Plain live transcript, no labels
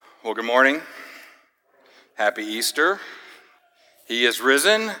Well, good morning. Happy Easter. He is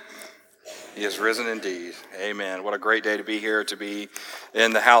risen. He is risen indeed. Amen. What a great day to be here, to be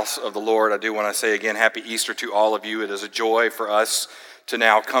in the house of the Lord. I do want to say again, happy Easter to all of you. It is a joy for us to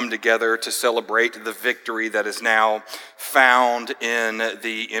now come together to celebrate the victory that is now found in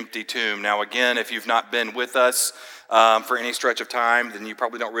the empty tomb. Now, again, if you've not been with us for any stretch of time, then you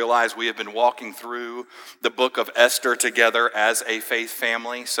probably don't realize we have been walking through the book of Esther together as a faith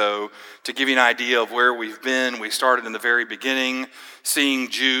family. So to give you an idea of where we've been, we started in the very beginning, seeing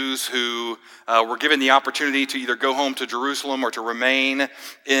Jews who were given the opportunity to either go home to Jerusalem or to remain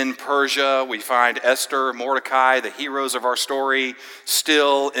in Persia. We find Esther, Mordecai, the heroes of our story,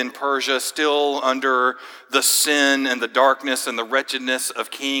 still in Persia, still under the sin and the darkness and the wretchedness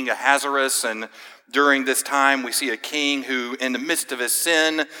of King Ahasuerus. And during this time, we see a king who, in the midst of his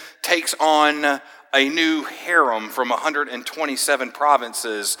sin, takes on a new harem from 127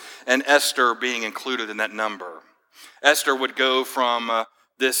 provinces, and Esther being included in that number. Esther would go from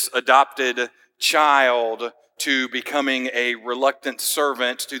this adopted child to becoming a reluctant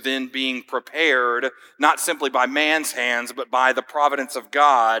servant, to then being prepared, not simply by man's hands, but by the providence of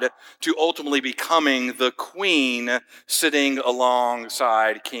God, to ultimately becoming the queen sitting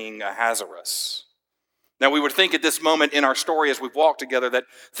alongside King Ahasuerus. Now, we would think at this moment in our story as we've walked together that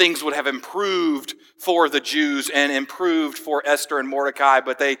things would have improved for the Jews and improved for Esther and Mordecai,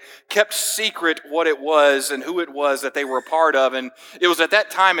 but they kept secret what it was and who it was that they were a part of. And it was at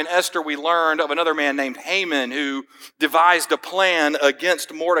that time in Esther we learned of another man named Haman who devised a plan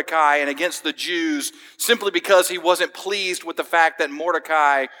against Mordecai and against the Jews simply because he wasn't pleased with the fact that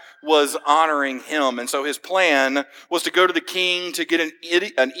Mordecai was honoring him. And so his plan was to go to the king to get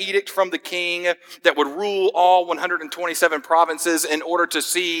an edict from the king that would rule all 127 provinces in order to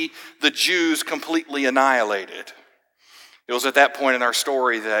see the Jews completely annihilated. It was at that point in our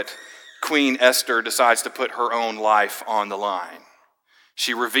story that Queen Esther decides to put her own life on the line.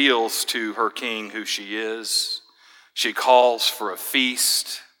 She reveals to her king who she is. She calls for a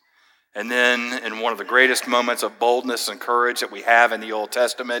feast. And then, in one of the greatest moments of boldness and courage that we have in the Old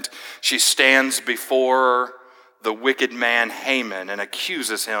Testament, she stands before the wicked man Haman and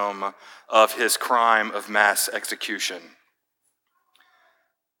accuses him of his crime of mass execution.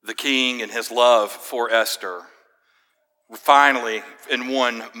 The king, in his love for Esther, finally, in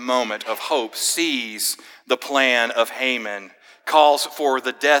one moment of hope, sees the plan of Haman, calls for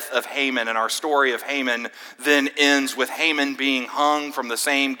the death of Haman, and our story of Haman then ends with Haman being hung from the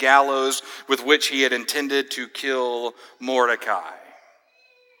same gallows with which he had intended to kill Mordecai.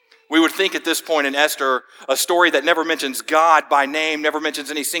 We would think at this point in Esther, a story that never mentions God by name, never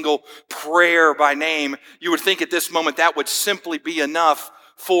mentions any single prayer by name, you would think at this moment that would simply be enough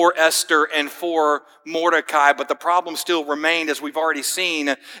for Esther and for Mordecai, but the problem still remained, as we've already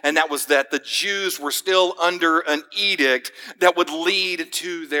seen, and that was that the Jews were still under an edict that would lead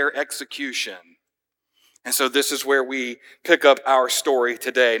to their execution. And so this is where we pick up our story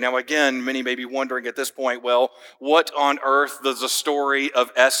today. Now again, many may be wondering at this point, well, what on earth does the story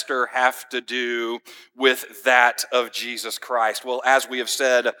of Esther have to do with that of Jesus Christ? Well, as we have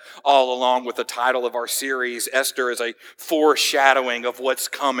said all along with the title of our series, Esther is a foreshadowing of what's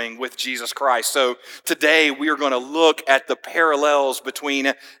coming with Jesus Christ. So today we are going to look at the parallels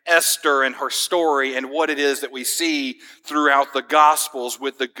between Esther and her story and what it is that we see throughout the Gospels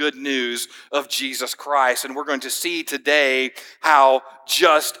with the good news of Jesus Christ. And we're going to see today how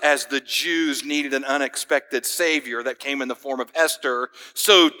just as the Jews needed an unexpected Savior that came in the form of Esther,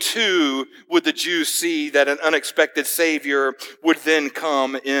 so too would the Jews see that an unexpected Savior would then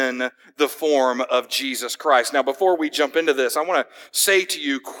come in the form of Jesus Christ. Now, before we jump into this, I want to say to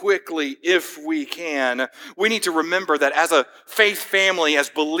you quickly, if we can, we need to remember that as a faith family, as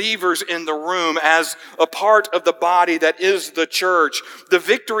believers in the room, as a part of the body that is the church, the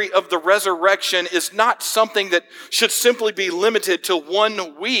victory of the resurrection is not something that should simply be limited to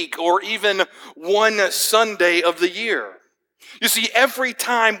 1 week or even one Sunday of the year. You see, every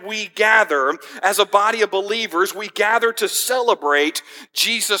time we gather as a body of believers, we gather to celebrate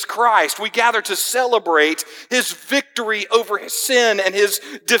Jesus Christ. We gather to celebrate his victory over his sin and his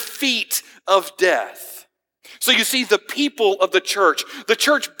defeat of death. So you see, the people of the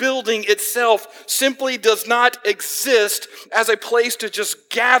church building itself simply does not exist as a place to just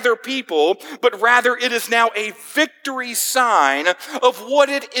gather people, but rather it is now a victory sign of what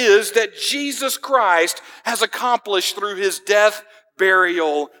it is that Jesus Christ has accomplished through his death,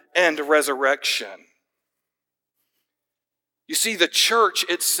 burial, and resurrection. You see, the church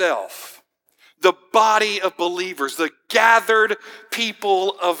itself the body of believers, the gathered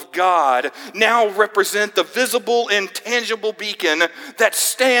people of God, now represent the visible and tangible beacon that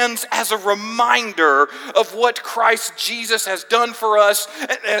stands as a reminder of what Christ Jesus has done for us,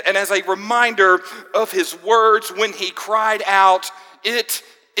 and as a reminder of his words when he cried out, "It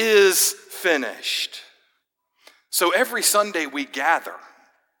is finished." So every Sunday we gather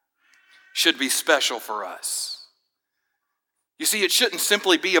should be special for us. You see, it shouldn't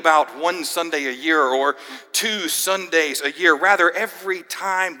simply be about one Sunday a year or 2 Sundays a year. Rather, every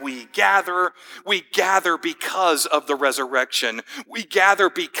time we gather because of the resurrection. We gather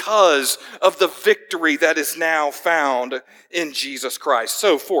because of the victory that is now found in Jesus Christ.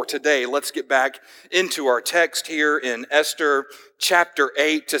 So for today, let's get back into our text here in Esther chapter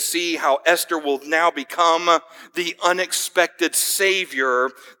 8 to see how Esther will now become the unexpected savior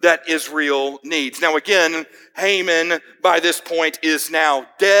that Israel needs. Now again, Haman by this point is now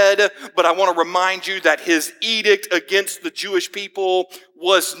dead, but I want to remind you that his edict against the Jewish people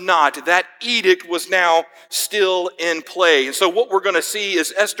was not. That edict was now still in play. And so what we're going to see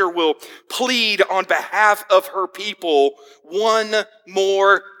is Esther will plead on behalf of her people one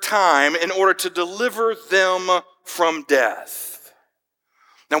more time in order to deliver them from death.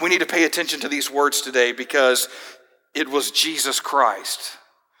 Now we need to pay attention to these words today because it was Jesus Christ,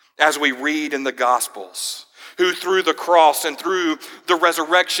 as we read in the Gospels, who through the cross and through the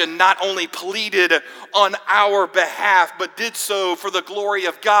resurrection not only pleaded on our behalf, but did so for the glory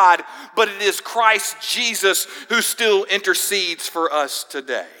of God. But it is Christ Jesus who still intercedes for us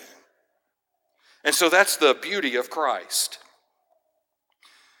today. And so that's the beauty of Christ.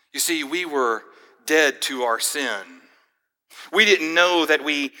 You see, we were dead to our sin. We didn't know that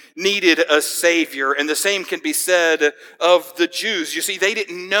we needed a Savior, and the same can be said of the Jews. You see, they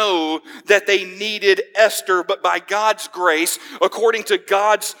didn't know that they needed Esther, but by God's grace, according to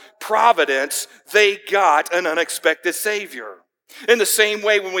God's providence, they got an unexpected Savior. In the same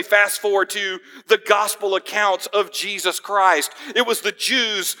way, when we fast forward to the gospel accounts of Jesus Christ, it was the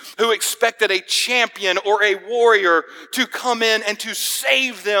Jews who expected a champion or a warrior to come in and to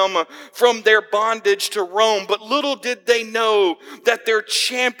save them from their bondage to Rome. But little did they know that their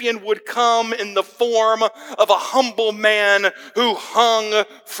champion would come in the form of a humble man who hung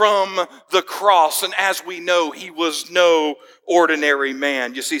from the cross. And as we know, he was no ordinary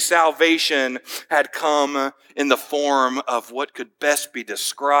man. You see, salvation had come in the form of what could best be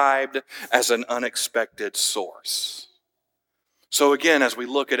described as an unexpected source. So again, as we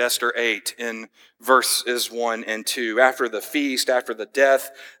look at Esther 8 in verses 1 and 2, after the feast, after the death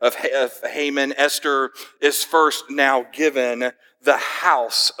of Haman, Esther is first now given the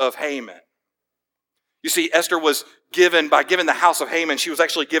house of Haman. You see, Esther was given the house of Haman, she was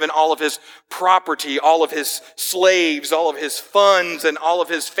actually given all of his property, all of his slaves, all of his funds, and all of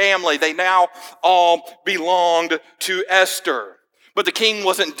his family. They now all belonged to Esther. But the king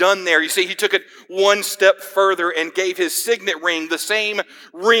wasn't done there. You see, he took it one step further and gave his signet ring, the same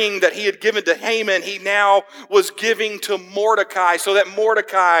ring that he had given to Haman, he now was giving to Mordecai so that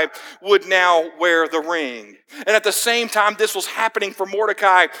Mordecai would now wear the ring. And at the same time this was happening for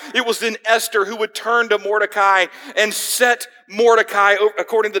Mordecai, it was then Esther who would turn to Mordecai and set Mordecai,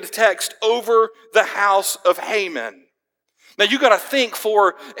 according to the text, over the house of Haman. Now you got to think,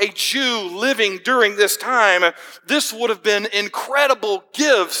 for a Jew living during this time, this would have been incredible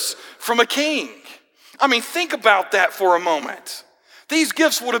gifts from a king. I mean, think about that for a moment. These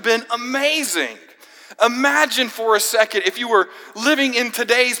gifts would have been amazing. Imagine for a second if you were living in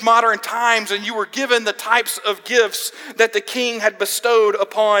today's modern times and you were given the types of gifts that the king had bestowed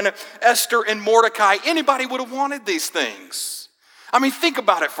upon Esther and Mordecai. Anybody would have wanted these things. I mean, think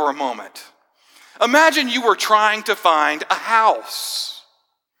about it for a moment. Imagine you were trying to find a house.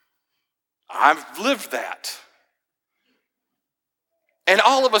 I've lived that. And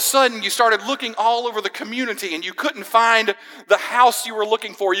all of a sudden, you started looking all over the community and you couldn't find the house you were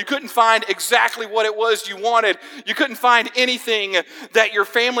looking for. You couldn't find exactly what it was you wanted. You couldn't find anything that your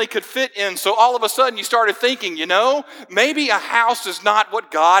family could fit in. So all of a sudden, you started thinking, maybe a house is not what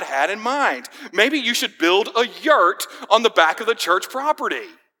God had in mind. Maybe you should build a yurt on the back of the church property.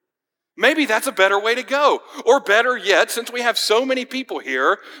 Maybe that's a better way to go. Or better yet, since we have so many people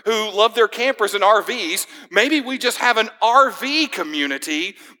here who love their campers and RVs, maybe we just have an RV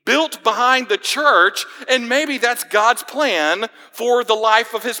community built behind the church, and maybe that's God's plan for the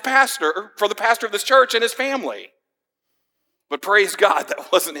life of his pastor, for the pastor of this church and his family. But praise God,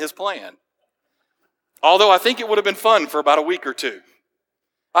 that wasn't his plan. Although I think it would have been fun for about a week or two.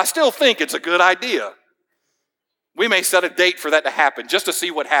 I still think it's a good idea. We may set a date for that to happen just to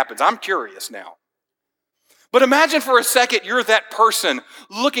see what happens. I'm curious now. But imagine for a second you're that person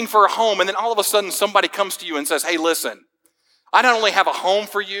looking for a home, and then all of a sudden somebody comes to you and says, hey, listen, I not only have a home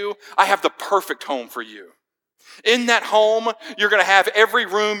for you, I have the perfect home for you. In that home, you're going to have every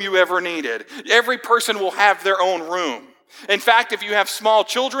room you ever needed. Every person will have their own room. In fact, if you have small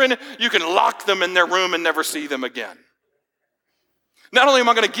children, you can lock them in their room and never see them again. Not only am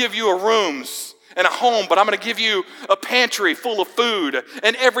I going to give you a rooms and a home, but I'm going to give you a pantry full of food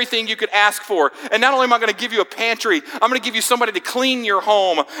and everything you could ask for. And not only am I going to give you a pantry, I'm going to give you somebody to clean your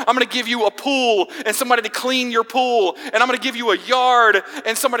home. I'm going to give you a pool and somebody to clean your pool. And I'm going to give you a yard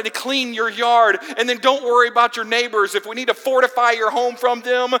and somebody to clean your yard. And then don't worry about your neighbors. If we need to fortify your home from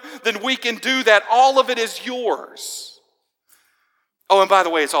them, then we can do that. All of it is yours. Oh, and by the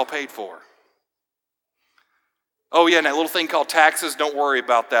way, it's all paid for. Oh yeah, and that little thing called taxes, don't worry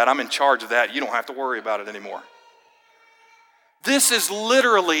about that. I'm in charge of that. You don't have to worry about it anymore. This is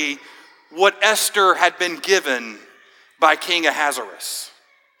literally what Esther had been given by King Ahasuerus.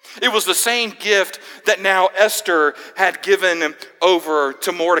 It was the same gift that now Esther had given over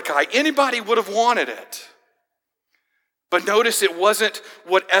to Mordecai. Anybody would have wanted it. But notice it wasn't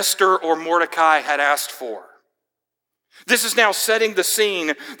what Esther or Mordecai had asked for. This is now setting the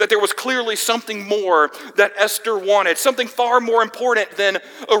scene that there was clearly something more that Esther wanted, something far more important than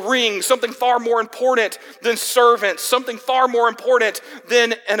a ring, something far more important than servants, something far more important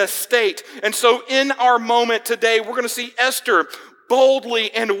than an estate. And so in our moment today, we're going to see Esther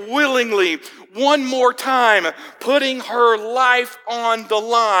boldly and willingly, one more time, putting her life on the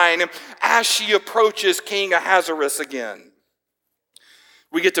line as she approaches King Ahasuerus again.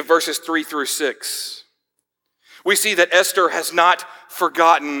 We get to verses 3 through 6. We see that Esther has not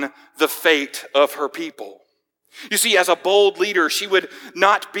forgotten the fate of her people. You see, as a bold leader, she would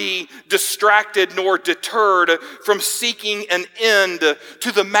not be distracted nor deterred from seeking an end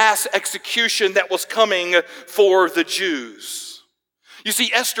to the mass execution that was coming for the Jews. You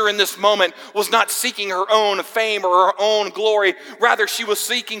see, Esther in this moment was not seeking her own fame or her own glory. Rather, she was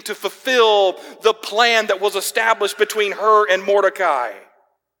seeking to fulfill the plan that was established between her and Mordecai.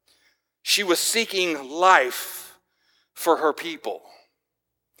 She was seeking life for her people.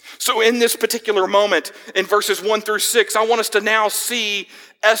 So in this particular moment, in verses 1 through 6, I want us to now see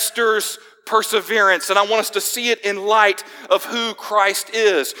Esther's perseverance, and I want us to see it in light of who Christ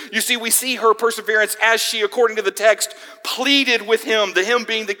is. You see, we see her perseverance as she, according to the text, pleaded with him, the him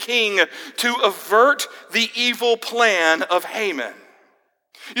being the king, to avert the evil plan of Haman.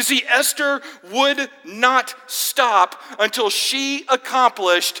 You see, Esther would not stop until she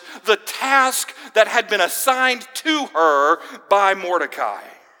accomplished the task that had been assigned to her by Mordecai.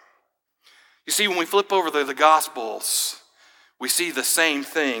 You see, when we flip over the Gospels, we see the same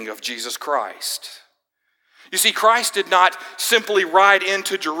thing of Jesus Christ. You see, Christ did not simply ride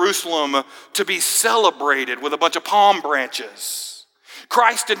into Jerusalem to be celebrated with a bunch of palm branches.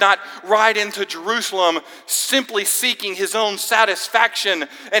 Christ did not ride into Jerusalem simply seeking his own satisfaction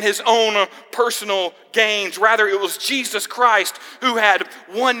and his own personal gains. Rather, it was Jesus Christ who had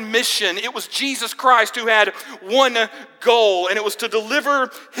one mission. It was Jesus Christ who had one goal, and it was to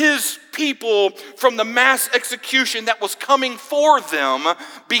deliver his people from the mass execution that was coming for them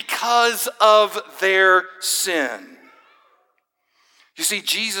because of their sin. You see,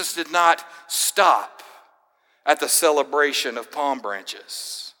 Jesus did not stop at the celebration of palm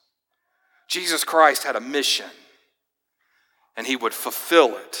branches. Jesus Christ had a mission, and he would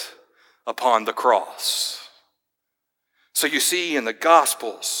fulfill it upon the cross. So you see, in the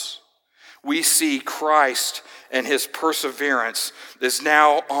Gospels, we see Christ and his perseverance is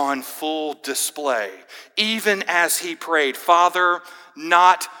now on full display, even as he prayed, Father,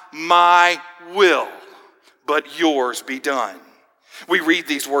 not my will, but yours be done. We read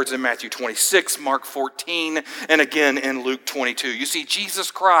these words in Matthew 26, Mark 14, and again in Luke 22. You see,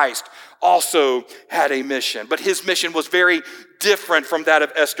 Jesus Christ also had a mission, but his mission was very different from that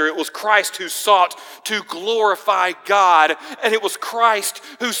of Esther. It was Christ who sought to glorify God, and it was Christ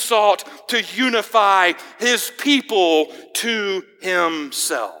who sought to unify his people to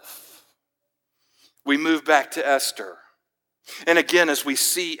himself. We move back to Esther. And again, as we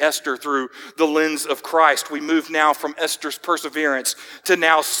see Esther through the lens of Christ, we move now from Esther's perseverance to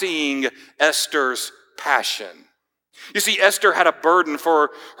now seeing Esther's passion. You see, Esther had a burden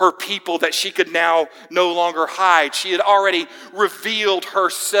for her people that she could now no longer hide. She had already revealed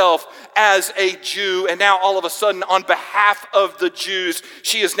herself as a Jew, and now all of a sudden, on behalf of the Jews,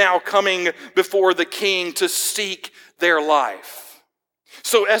 she is now coming before the king to seek their life.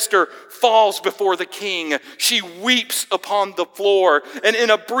 So Esther falls before the king. She weeps upon the floor. And in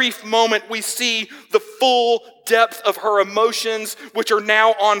a brief moment, we see the full depth of her emotions, which are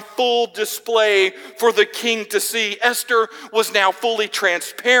now on full display for the king to see. Esther was now fully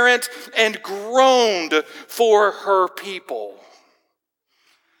transparent and groaned for her people.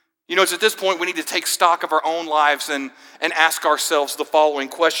 You know, it's at this point we need to take stock of our own lives and ask ourselves the following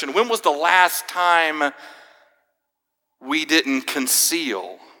question. When was the last time we didn't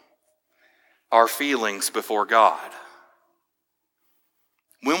conceal our feelings before God?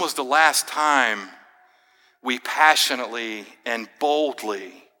 When was the last time we passionately and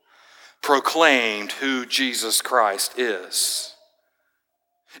boldly proclaimed who Jesus Christ is?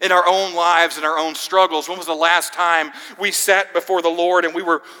 In our own lives and our own struggles, when was the last time we sat before the Lord and we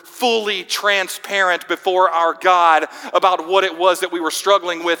were fully transparent before our God about what it was that we were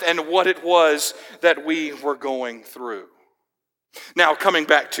struggling with and what it was that we were going through? Now, coming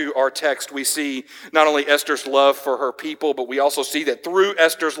back to our text, we see not only Esther's love for her people, but we also see that through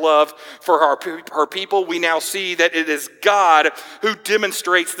Esther's love for her people, we now see that it is God who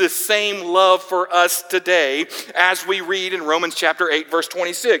demonstrates this same love for us today, as we read in Romans chapter 8, verse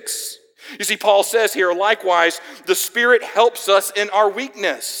 26. You see, Paul says here, likewise, the Spirit helps us in our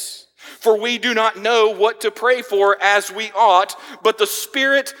weakness. For we do not know what to pray for as we ought, but the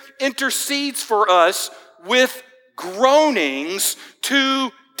Spirit intercedes for us with groanings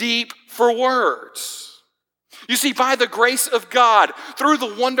too deep for words. You see, by the grace of God, through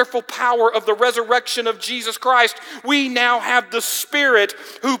the wonderful power of the resurrection of Jesus Christ, we now have the Spirit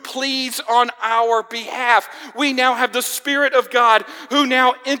who pleads on our behalf. We now have the Spirit of God who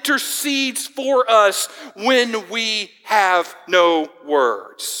now intercedes for us when we have no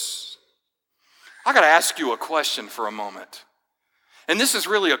words. I got to ask you a question for a moment. And this is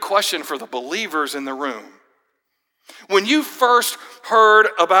really a question for the believers in the room. When you first heard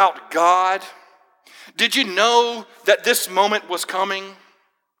about God, did you know that this moment was coming?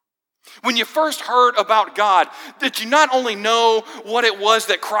 When you first heard about God, did you not only know what it was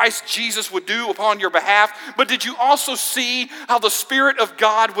that Christ Jesus would do upon your behalf, but did you also see how the Spirit of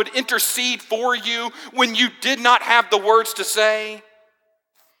God would intercede for you when you did not have the words to say?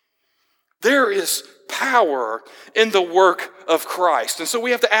 There is power in the work of Christ. And so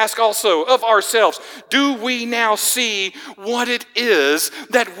we have to ask also of ourselves, do we now see what it is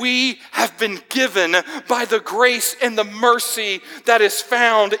that we have been given by the grace and the mercy that is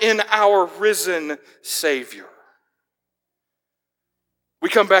found in our risen Savior? We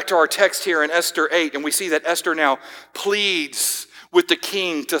come back to our text here in Esther 8, and we see that Esther now pleads with the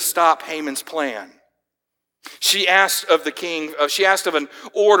king to stop Haman's plan. She asked of the king, an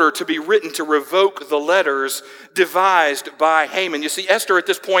order to be written to revoke the letters devised by Haman. You see, Esther at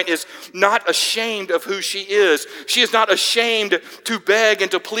this point is not ashamed of who she is. She is not ashamed to beg and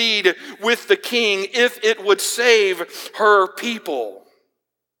to plead with the king if it would save her people.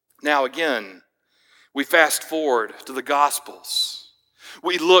 Now again, we fast forward to the Gospels.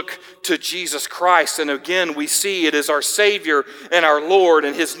 We look to Jesus Christ, and again we see it is our Savior and our Lord,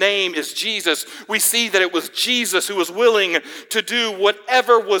 and His name is Jesus. We see that it was Jesus who was willing to do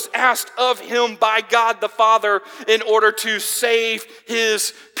whatever was asked of Him by God the Father in order to save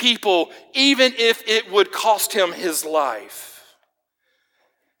His people, even if it would cost Him His life.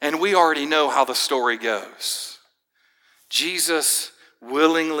 And we already know how the story goes. Jesus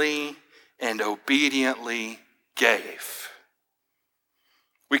willingly and obediently gave.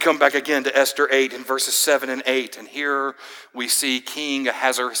 We come back again to Esther 8 in verses 7 and 8, and here we see King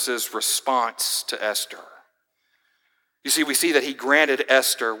Ahasuerus' response to Esther. You see, we see that he granted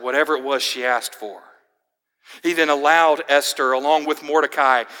Esther whatever it was she asked for. He then allowed Esther, along with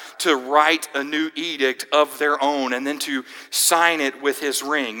Mordecai, to write a new edict of their own and then to sign it with his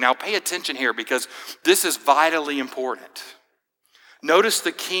ring. Now pay attention here because this is vitally important. Notice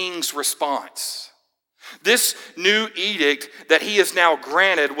the king's response. This new edict that he is now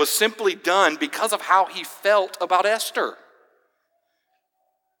granted was simply done because of how he felt about Esther.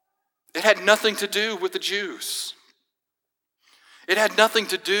 It had nothing to do with the Jews. It had nothing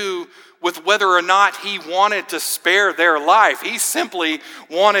to do with whether or not he wanted to spare their life. He simply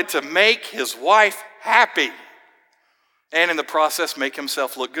wanted to make his wife happy and in the process make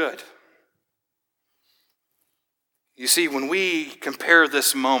himself look good. You see, when we compare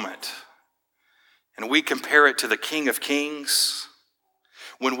this moment and we compare it to the King of Kings,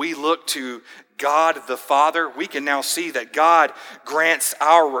 when we look to God the Father, we can now see that God grants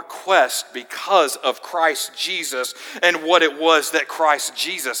our request because of Christ Jesus and what it was that Christ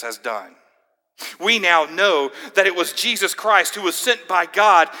Jesus has done. We now know that it was Jesus Christ who was sent by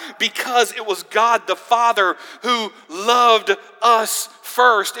God because it was God the Father who loved us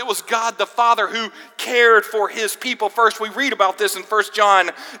first. It was God the Father who cared for his people first. We read about this in 1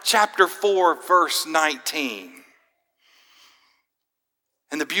 John chapter 4, verse 19.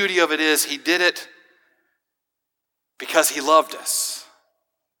 And the beauty of it is he did it because he loved us.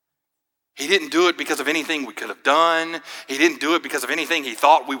 He didn't do it because of anything we could have done. He didn't do it because of anything he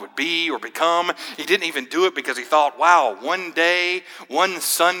thought we would be or become. He didn't even do it because he thought, wow, one day, one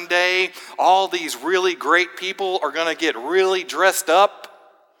Sunday, all these really great people are going to get really dressed up.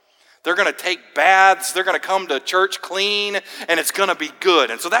 They're going to take baths. They're going to come to church clean, and it's going to be good.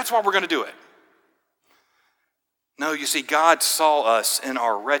 And so that's why we're going to do it. No, you see, God saw us in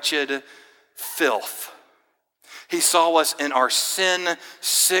our wretched filth. He saw us in our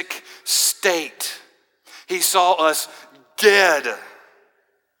sin-sick state. He saw us dead.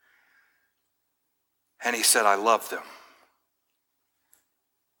 And he said, I love them.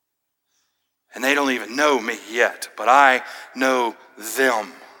 And they don't even know me yet, but I know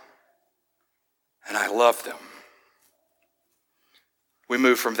them. And I love them. We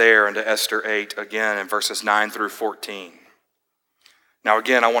move from there into Esther 8 again in verses 9 through 14. Now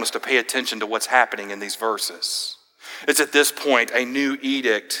again, I want us to pay attention to what's happening in these verses. It's at this point a new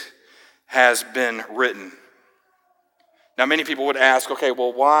edict has been written. Now many people would ask, okay,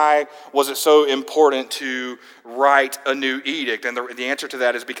 well, why was it so important to write a new edict? And the answer to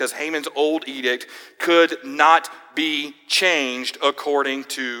that is because Haman's old edict could not be changed according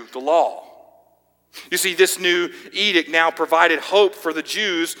to the law. You see, this new edict now provided hope for the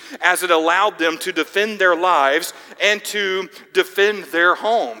Jews as it allowed them to defend their lives and to defend their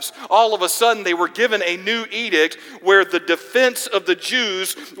homes. All of a sudden, they were given a new edict where the defense of the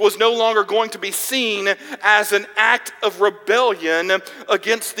Jews was no longer going to be seen as an act of rebellion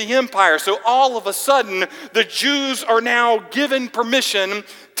against the empire. So all of a sudden, the Jews are now given permission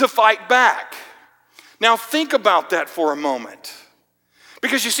to fight back. Now think about that for a moment.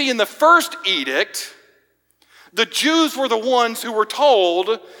 Because you see, in the first edict, the Jews were the ones who were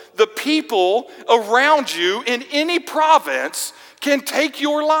told the people around you in any province can take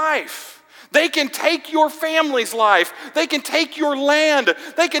your life. They can take your family's life. They can take your land.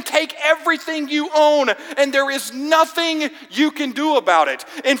 They can take everything you own, and there is nothing you can do about it.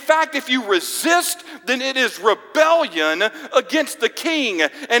 In fact, if you resist, then it is rebellion against the king,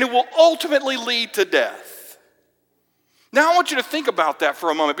 and it will ultimately lead to death. Now I want you to think about that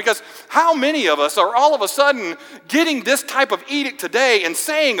for a moment, because how many of us are all of a sudden getting this type of edict today and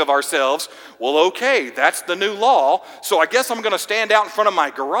saying of ourselves, well, okay, that's the new law, so I guess I'm going to stand out in front of my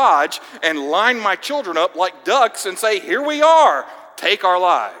garage and line my children up like ducks and say, here we are, take our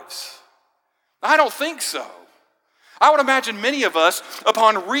lives. I don't think so. I would imagine many of us,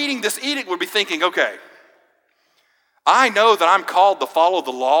 upon reading this edict, would be thinking, okay, I know that I'm called to follow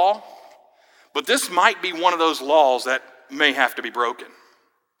the law, but this might be one of those laws that may have to be broken.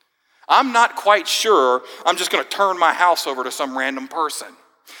 I'm not quite sure I'm just going to turn my house over to some random person.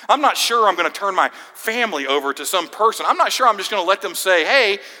 I'm not sure I'm going to turn my family over to some person. I'm not sure I'm just going to let them say,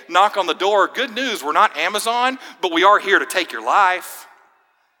 hey, knock on the door. Good news, we're not Amazon, but we are here to take your life.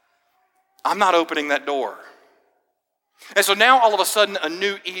 I'm not opening that door. And so now all of a sudden a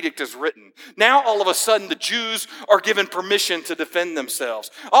new edict is written. Now all of a sudden the Jews are given permission to defend themselves.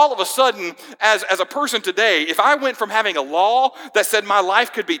 All of a sudden, as a person today, if I went from having a law that said my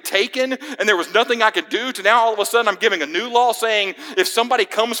life could be taken and there was nothing I could do, to now all of a sudden I'm giving a new law saying if somebody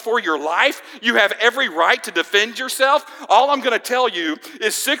comes for your life, you have every right to defend yourself. All I'm going to tell you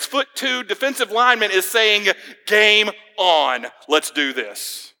is 6'2" defensive lineman is saying, game on, let's do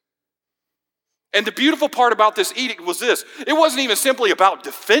this. And the beautiful part about this edict was this. It wasn't even simply about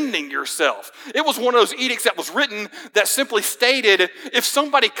defending yourself. It was one of those edicts that was written that simply stated, if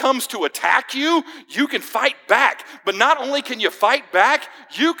somebody comes to attack you, you can fight back. But not only can you fight back,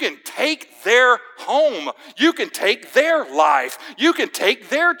 you can take their home. You can take their life. You can take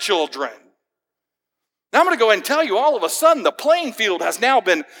their children. Now I'm going to go ahead and tell you, all of a sudden, the playing field has now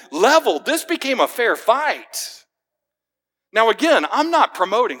been leveled. This became a fair fight. Now again, I'm not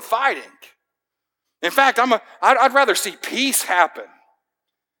promoting fighting. In fact, I'd rather see peace happen.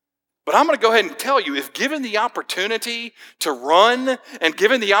 But I'm going to go ahead and tell you, if given the opportunity to run and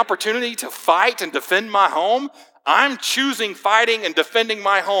given the opportunity to fight and defend my home, I'm choosing fighting and defending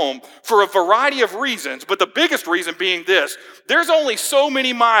my home for a variety of reasons. But the biggest reason being this: there's only so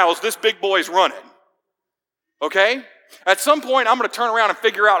many miles this big boy's running. Okay? At some point, I'm going to turn around and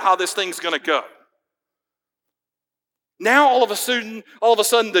figure out how this thing's going to go. Now all of a sudden,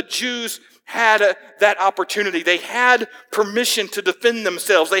 the Jews had that opportunity. They had permission to defend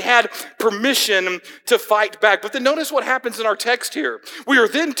themselves. They had permission to fight back. But then notice what happens in our text here. We are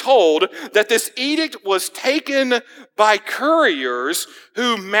then told that this edict was taken by couriers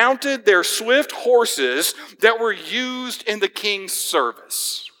who mounted their swift horses that were used in the king's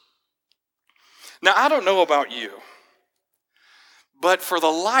service. Now, I don't know about you, but for the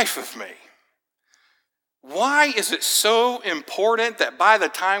life of me, why is it so important that by the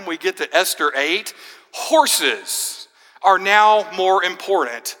time we get to Esther 8, horses are now more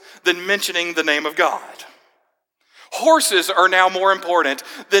important than mentioning the name of God? Horses are now more important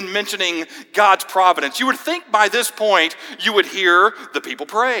than mentioning God's providence. You would think by this point you would hear the people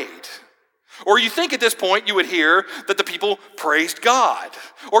prayed. Or you think at this point you would hear that the people praised God.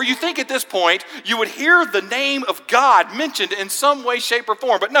 Or you think at this point you would hear the name of God mentioned in some way, shape, or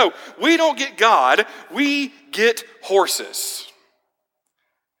form. But no, we don't get God, we get horses.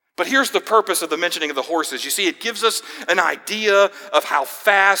 But here's the purpose of the mentioning of the horses. You see, it gives us an idea of how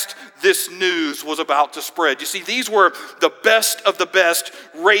fast this news was about to spread. You see, these were the best of the best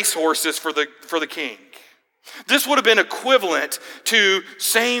racehorses for the king. This would have been equivalent to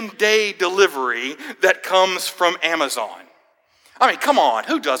same-day delivery that comes from Amazon. I mean, come on,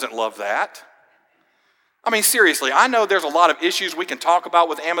 who doesn't love that? I mean, seriously, I know there's a lot of issues we can talk about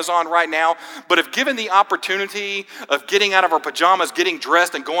with Amazon right now, but if given the opportunity of getting out of our pajamas, getting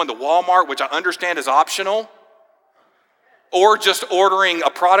dressed, and going to Walmart, which I understand is optional, or just ordering a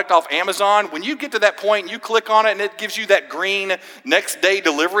product off Amazon, when you get to that point and you click on it and it gives you that green next day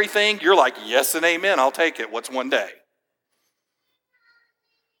delivery thing, you're like, yes and amen, I'll take it. What's one day?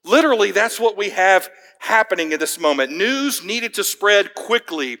 Literally, that's what we have happening at this moment. News needed to spread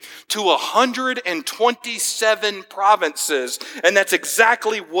quickly to 127 provinces, and that's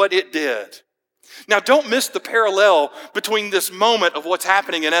exactly what it did. Now, don't miss the parallel between this moment of what's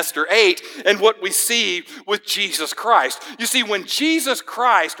happening in Esther 8 and what we see with Jesus Christ. You see, when Jesus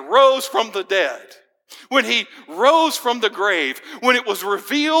Christ rose from the dead, when he rose from the grave, when it was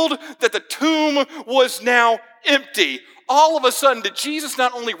revealed that the tomb was now empty, all of a sudden did Jesus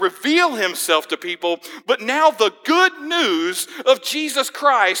not only reveal himself to people, but now the good news of Jesus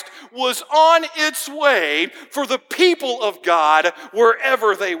Christ was on its way for the people of God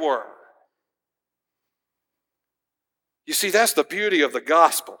wherever they were. You see, that's the beauty of the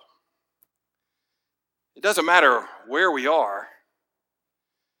gospel. It doesn't matter where we are.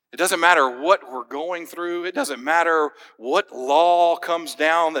 It doesn't matter what we're going through. It doesn't matter what law comes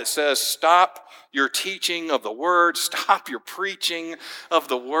down that says, stop your teaching of the word, stop your preaching of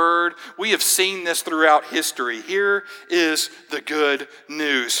the word. We have seen this throughout history. Here is the good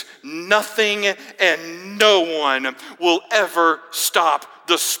news. Nothing and no one will ever stop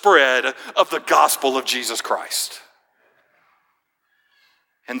the spread of the gospel of Jesus Christ.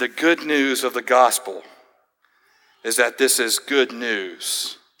 And the good news of the gospel is that this is good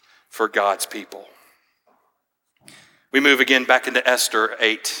news for God's people. We move again back into Esther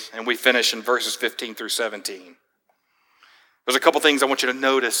 8, and we finish in verses 15 through 17. There's a couple things I want you to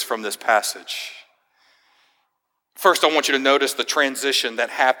notice from this passage. First, I want you to notice the transition that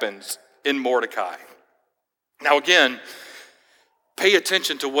happens in Mordecai. Now again, pay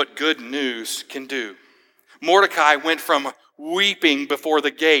attention to what good news can do. Mordecai went from weeping before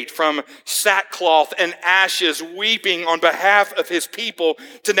the gate, from sackcloth and ashes, weeping on behalf of his people,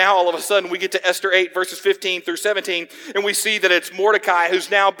 to now all of a sudden we get to Esther 8, verses 15 through 17, and we see that it's Mordecai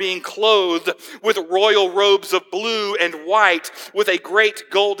who's now being clothed with royal robes of blue and white, with a great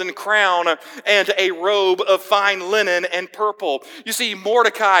golden crown and a robe of fine linen and purple. You see,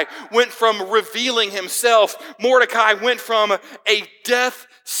 Mordecai went from revealing himself, Mordecai went from a death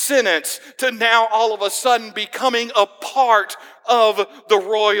sentence to now all of a sudden becoming a part of the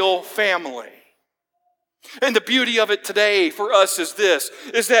royal family. And the beauty of it today for us is this,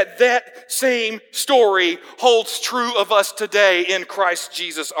 is that same story holds true of us today in Christ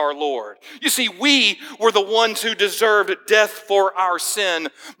Jesus our Lord. You see, we were the ones who deserved death for our sin,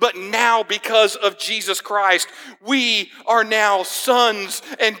 but now because of Jesus Christ, we are now sons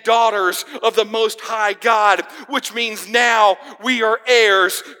and daughters of the Most High God, which means now we are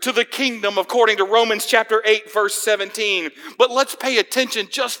heirs to the kingdom according to Romans chapter 8, verse 17. But let's pay attention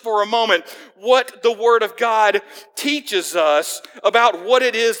just for a moment what the Word of God teaches us about what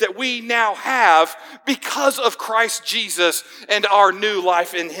it is that we now have because of Christ Jesus and our new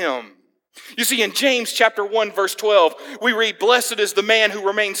life in Him. You see, in James chapter 1, verse 12, we read, "Blessed is the man who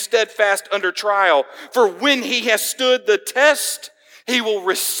remains steadfast under trial, for when he has stood the test, he will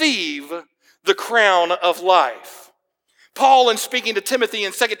receive the crown of life." Paul, in speaking to Timothy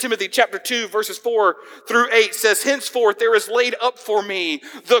in 2 Timothy chapter 2, verses 4 through 8, says, "Henceforth there is laid up for me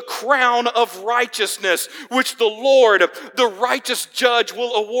the crown of righteousness, which the Lord, the righteous judge,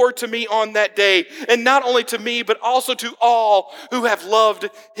 will award to me on that day, and not only to me, but also to all who have loved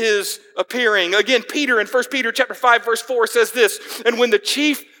his appearing." Again, Peter in 1 Peter chapter 5, verse 4 says this, "And when the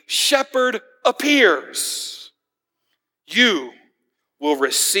chief shepherd appears, you will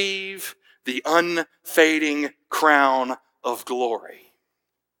receive the unfading crown of glory."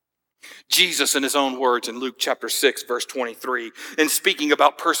 Jesus, in his own words in Luke chapter 6, verse 23, in speaking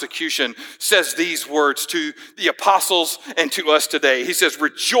about persecution, says these words to the apostles and to us today. He says,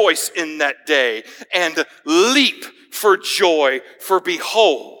 "Rejoice in that day and leap for joy, for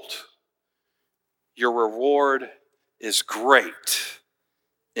behold, your reward is great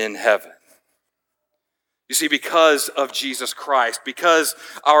in heaven." You see, because of Jesus Christ, because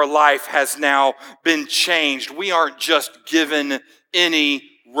our life has now been changed, we aren't just given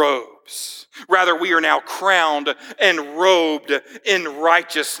any robes. Rather, we are now crowned and robed in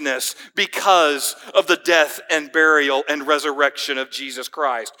righteousness because of the death and burial and resurrection of Jesus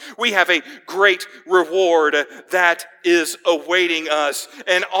Christ. We have a great reward that is awaiting us.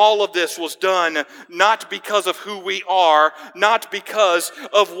 And all of this was done not because of who we are, not because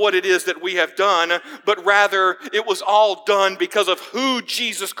of what it is that we have done, but rather it was all done because of who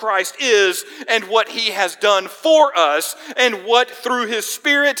Jesus Christ is and what he has done for us and what through his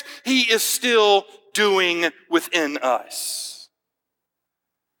Spirit he is still doing within us.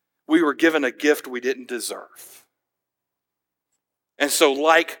 We were given a gift we didn't deserve. And so,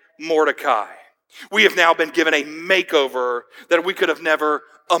 like Mordecai, we have now been given a makeover that we could have never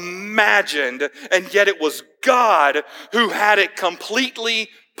imagined, and yet it was God who had it completely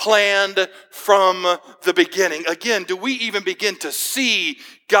planned from the beginning. Again, do we even begin to see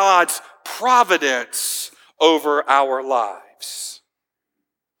God's providence over our lives?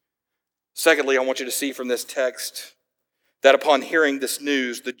 Secondly, I want you to see from this text that upon hearing this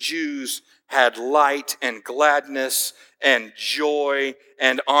news, the Jews had light and gladness and joy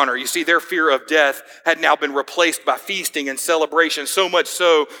and honor. You see, their fear of death had now been replaced by feasting and celebration, so much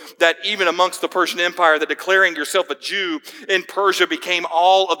so that even amongst the Persian Empire, that declaring yourself a Jew in Persia became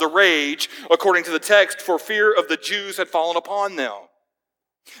all of the rage, according to the text, for fear of the Jews had fallen upon them.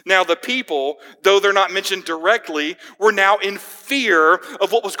 Now the people, though they're not mentioned directly, were now in fear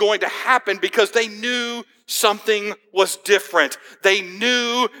of what was going to happen because they knew something was different. They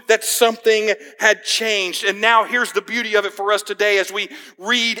knew that something had changed. And now here's the beauty of it for us today as we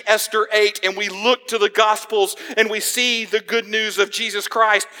read Esther 8 and we look to the Gospels and we see the good news of Jesus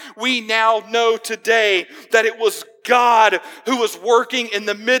Christ. We now know today that it was God who was working in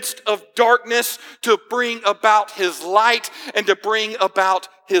the midst of darkness to bring about his light and to bring about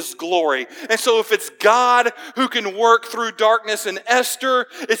his glory. And so if it's God who can work through darkness in Esther,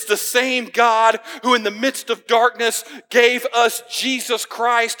 it's the same God who in the midst of darkness gave us Jesus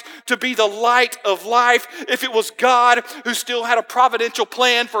Christ to be the light of life. If it was God who still had a providential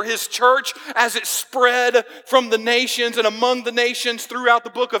plan for his church as it spread from the nations and among the nations throughout the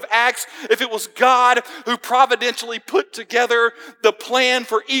book of Acts, if it was God who providentially put together the plan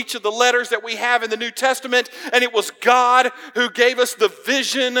for each of the letters that we have in the New Testament, and it was God who gave us the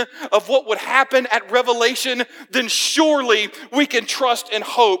vision of what would happen at Revelation, then surely we can trust and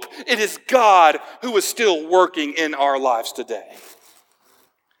hope it is God who is still working in our lives today.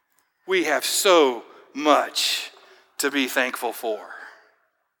 We have so much to be thankful for.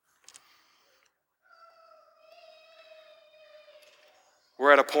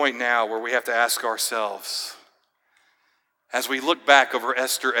 We're at a point now where we have to ask ourselves, as we look back over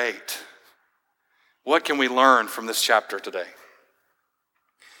Esther 8, what can we learn from this chapter today?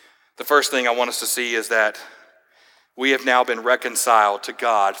 The first thing I want us to see is that we have now been reconciled to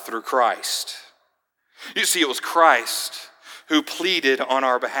God through Christ. You see, it was Christ who pleaded on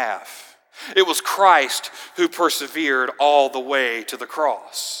our behalf. It was Christ who persevered all the way to the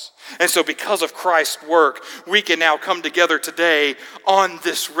cross. And so because of Christ's work, we can now come together today on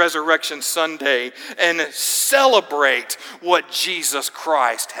this Resurrection Sunday and celebrate what Jesus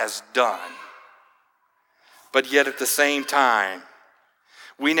Christ has done. But yet at the same time,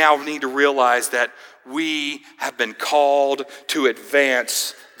 we now need to realize that we have been called to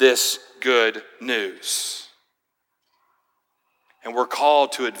advance this good news. And we're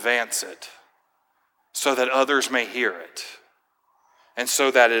called to advance it so that others may hear it. And so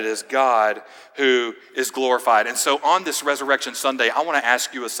that it is God who is glorified. And so on this Resurrection Sunday, I want to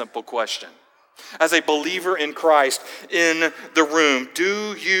ask you a simple question. As a believer in Christ in the room,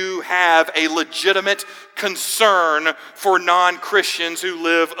 do you have a legitimate concern for non-Christians who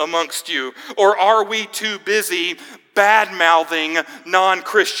live amongst you? Or are we too busy bad-mouthing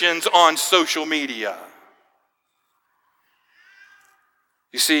non-Christians on social media.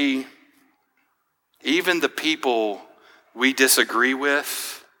 You see, even the people we disagree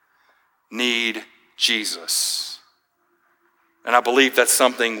with need Jesus. And I believe that's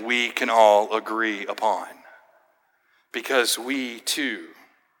something we can all agree upon, because we too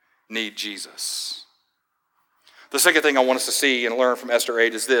need Jesus. The second thing I want us to see and learn from Esther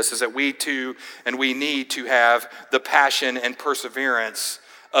 8 is this, is that we too and we need to have the passion and perseverance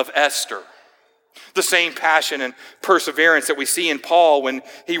of Esther. The same passion and perseverance that we see in Paul when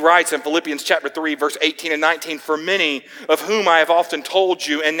he writes in Philippians chapter 3, verse 18 and 19, "For many of whom I have often told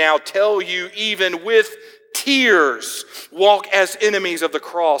you and now tell you even with tears, walk as enemies of the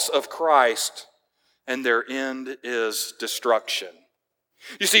cross of Christ, and their end is destruction."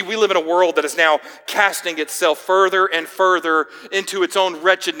 You see, we live in a world that is now casting itself further and further into its own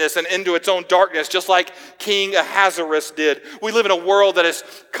wretchedness and into its own darkness, just like King Ahasuerus did. We live in a world that is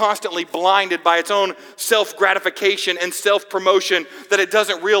constantly blinded by its own self-gratification and self-promotion, that it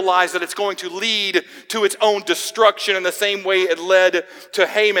doesn't realize that it's going to lead to its own destruction in the same way it led to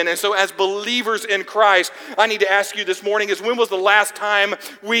Haman. And so as believers in Christ, I need to ask you this morning is, when was the last time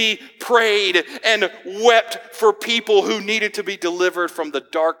we prayed and wept for people who needed to be delivered from the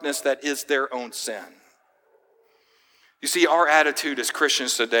darkness that is their own sin? You see, our attitude as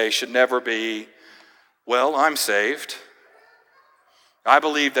Christians today should never be, well, I'm saved. I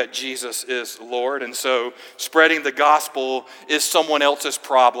believe that Jesus is Lord, and so spreading the gospel is someone else's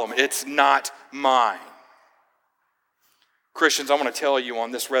problem. It's not mine. Christians, I want to tell you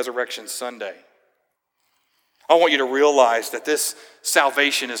on this Resurrection Sunday, I want you to realize that this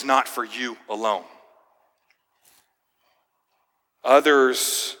salvation is not for you alone.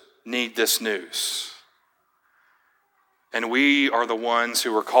 Others need this news. And we are the ones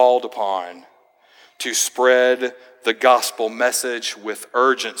who are called upon to spread the gospel message with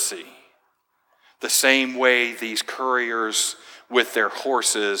urgency, the same way these couriers with their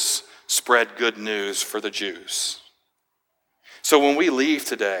horses spread good news for the Jews. So when we leave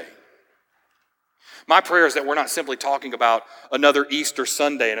today, my prayer is that we're not simply talking about another Easter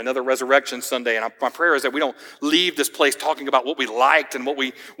Sunday and another Resurrection Sunday. And my prayer is that we don't leave this place talking about what we liked and what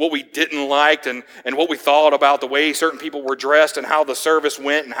we didn't like and what we thought about the way certain people were dressed and how the service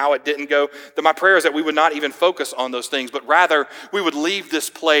went and how it didn't go. That my prayer is that we would not even focus on those things, but rather we would leave this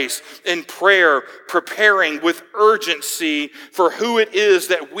place in prayer, preparing with urgency for who it is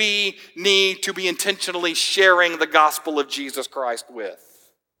that we need to be intentionally sharing the gospel of Jesus Christ with.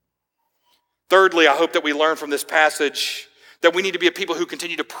 Thirdly, I hope that we learn from this passage that we need to be a people who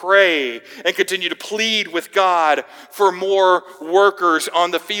continue to pray and continue to plead with God for more workers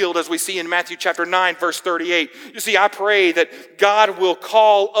on the field, as we see in Matthew chapter 9, verse 38. You see, I pray that God will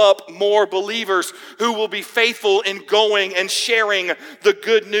call up more believers who will be faithful in going and sharing the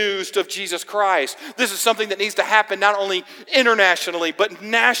good news of Jesus Christ. This is something that needs to happen not only internationally, but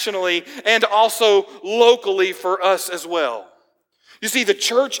nationally and also locally for us as well. You see, the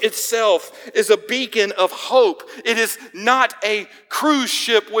church itself is a beacon of hope. It is not a cruise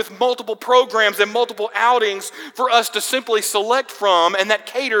ship with multiple programs and multiple outings for us to simply select from and that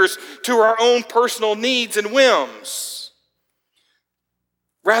caters to our own personal needs and whims.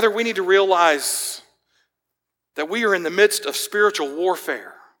 Rather, we need to realize that we are in the midst of spiritual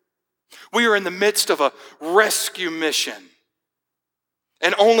warfare. We are in the midst of a rescue mission.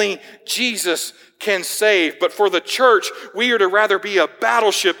 And only Jesus can save. But for the church, we are to rather be a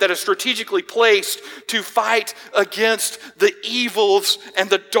battleship that is strategically placed to fight against the evils and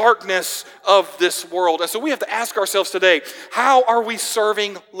the darkness of this world. And so we have to ask ourselves today, how are we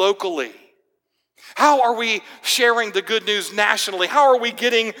serving locally? How are we sharing the good news nationally? How are we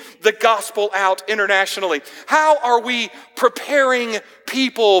getting the gospel out internationally? How are we preparing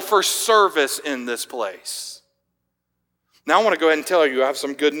people for service in this place? Now, I want to go ahead and tell you I have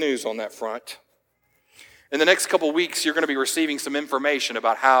some good news on that front. In the next couple weeks, you're going to be receiving some information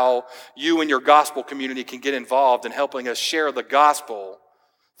about how you and your gospel community can get involved in helping us share the gospel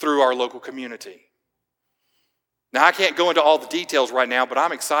through our local community. Now, I can't go into all the details right now, but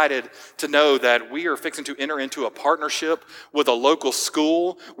I'm excited to know that we are fixing to enter into a partnership with a local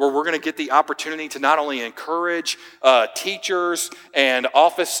school where we're going to get the opportunity to not only encourage teachers and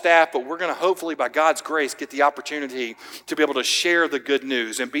office staff, but we're going to hopefully, by God's grace, get the opportunity to be able to share the good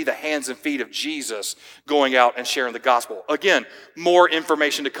news and be the hands and feet of Jesus going out and sharing the gospel. Again, more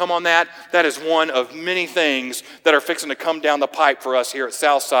information to come on that. That is one of many things that are fixing to come down the pipe for us here at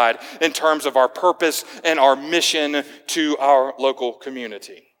Southside in terms of our purpose and our mission to our local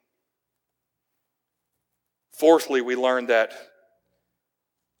community. Fourthly, we learned that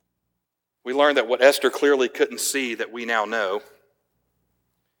We learn that what Esther clearly couldn't see that we now know.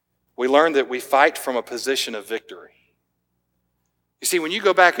 We learn that we fight from a position of victory. You see, when you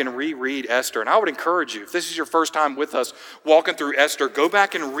go back and reread Esther, and I would encourage you, if this is your first time with us walking through Esther, go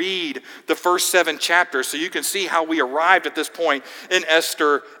back and read the first 7 chapters so you can see how we arrived at this point in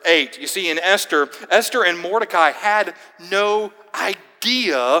Esther 8. You see, in Esther and Mordecai had no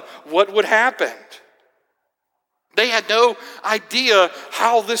idea what would happen. They had no idea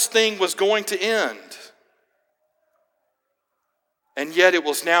how this thing was going to end. And yet it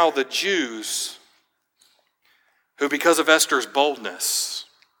was now the Jews who, because of Esther's boldness,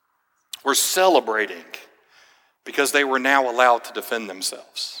 were celebrating because they were now allowed to defend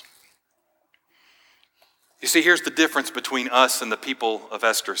themselves. You see, here's the difference between us and the people of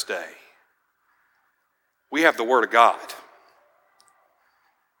Esther's day. We have the Word of God.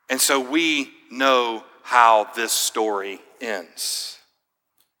 And so we know how this story ends.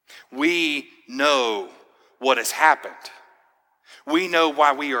 We know what has happened. We know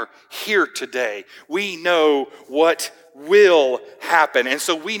why we are here today. We know what will happen. And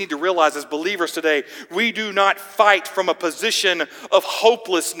so we need to realize as believers today, we do not fight from a position of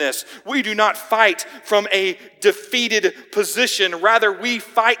hopelessness. We do not fight from a defeated position. Rather, we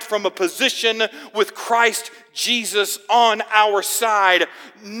fight from a position with Christ Jesus on our side,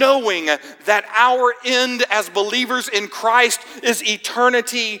 knowing that our end as believers in Christ is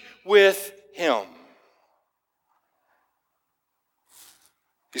eternity with Him.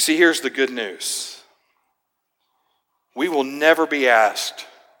 You see, here's the good news. We will never be asked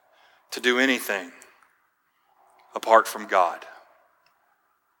to do anything apart from God.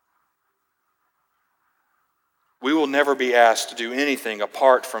 We will never be asked to do anything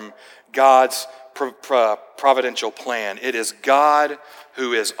apart from God's providential plan. It is God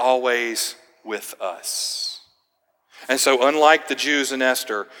who is always with us. And so, unlike the Jews in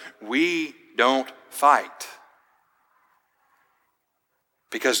Esther, we don't fight,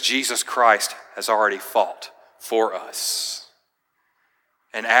 because Jesus Christ has already fought for us.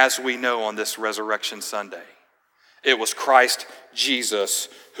 And as we know on this Resurrection Sunday, it was Christ Jesus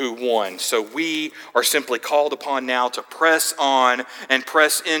who won. So we are simply called upon now to press on and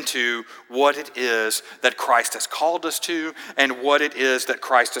press into what it is that Christ has called us to and what it is that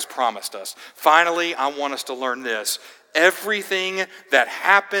Christ has promised us. Finally, I want us to learn this. Everything that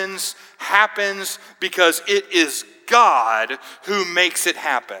happens because it is God who makes it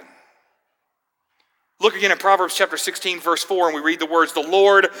happen. Look again at Proverbs chapter 16, verse 4, and we read the words, "The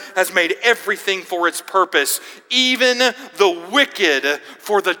Lord has made everything for its purpose, even the wicked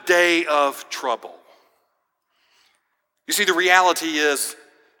for the day of trouble." You see, the reality is,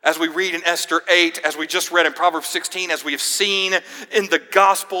 as we read in Esther 8, as we just read in Proverbs 16, as we have seen in the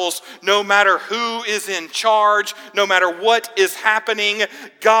Gospels, no matter who is in charge, no matter what is happening,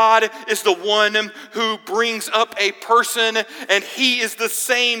 God is the one who brings up a person, and He is the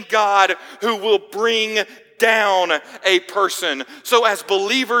same God who will bring down a person. So as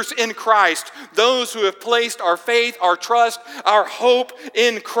believers in Christ, those who have placed our faith, our trust, our hope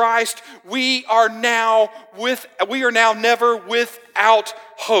in Christ, we are now never without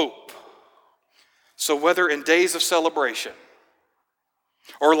hope. So whether in days of celebration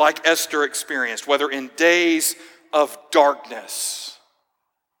or like Esther experienced, whether in days of darkness,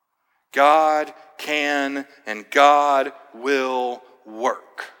 God can and God will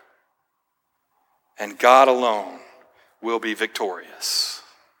work. And God alone will be victorious.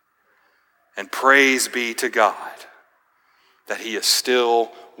 And praise be to God that He is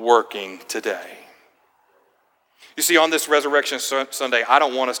still working today. You see, on this Resurrection Sunday, I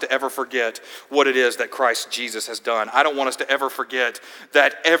don't want us to ever forget what it is that Christ Jesus has done. I don't want us to ever forget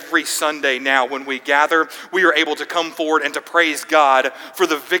that every Sunday now when we gather, we are able to come forward and to praise God for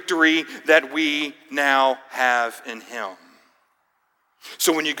the victory that we now have in Him.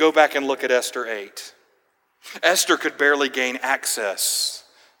 So when you go back and look at Esther 8, Esther could barely gain access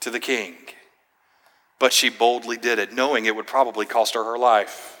to the king, but she boldly did it, knowing it would probably cost her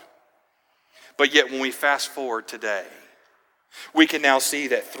life. But yet when we fast forward today, we can now see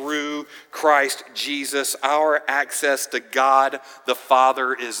that through Christ Jesus, our access to God the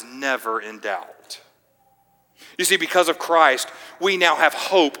Father is never in doubt. You see, because of Christ, we now have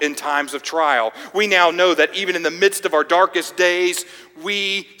hope in times of trial. We now know that even in the midst of our darkest days,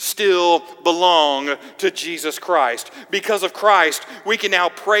 we still belong to Jesus Christ. Because of Christ, we can now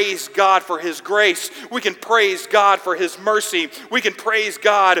praise God for his grace. We can praise God for his mercy. We can praise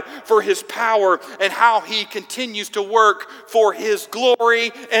God for his power and how he continues to work for his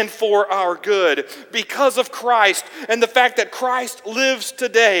glory and for our good. Because of Christ and the fact that Christ lives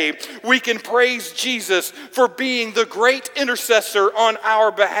today, we can praise Jesus for being the great intercessor on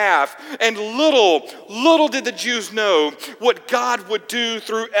our behalf. And little did the Jews know what God would do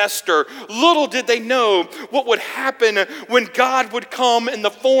through Esther. Little did they know what would happen when God would come in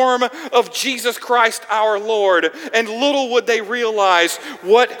the form of Jesus Christ our Lord. And little would they realize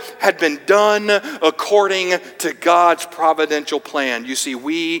what had been done according to God's providential plan. You see,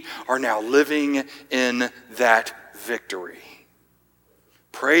 we are now living in that victory.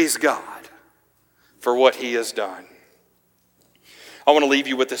 Praise God for what he has done. I want to leave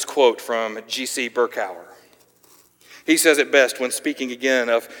you with this quote from G.C. Berkauer. He says it best when speaking again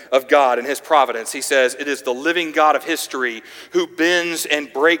of God and his providence. He says, "It is the living God of history who bends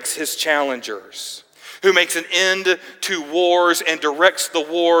and breaks his challengers, who makes an end to wars and directs the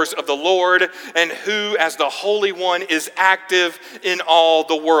wars of the Lord, and who, as the Holy One, is active in all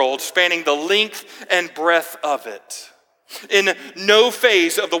the world, spanning the length and breadth of it. In no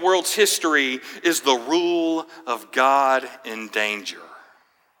phase of the world's history is the rule of God in danger."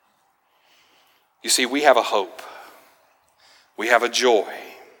 You see, we have a hope. We have a joy.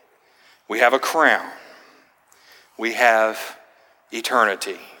 We have a crown. We have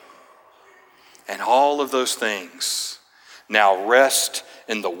eternity. And all of those things now rest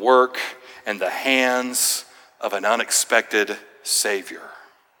in the work and the hands of an unexpected Savior.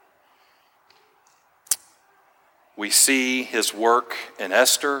 We see his work in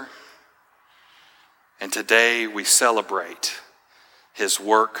Esther, and today we celebrate his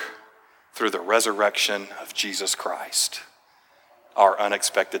work through the resurrection of Jesus Christ, our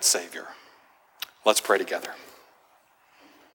unexpected Savior. Let's pray together.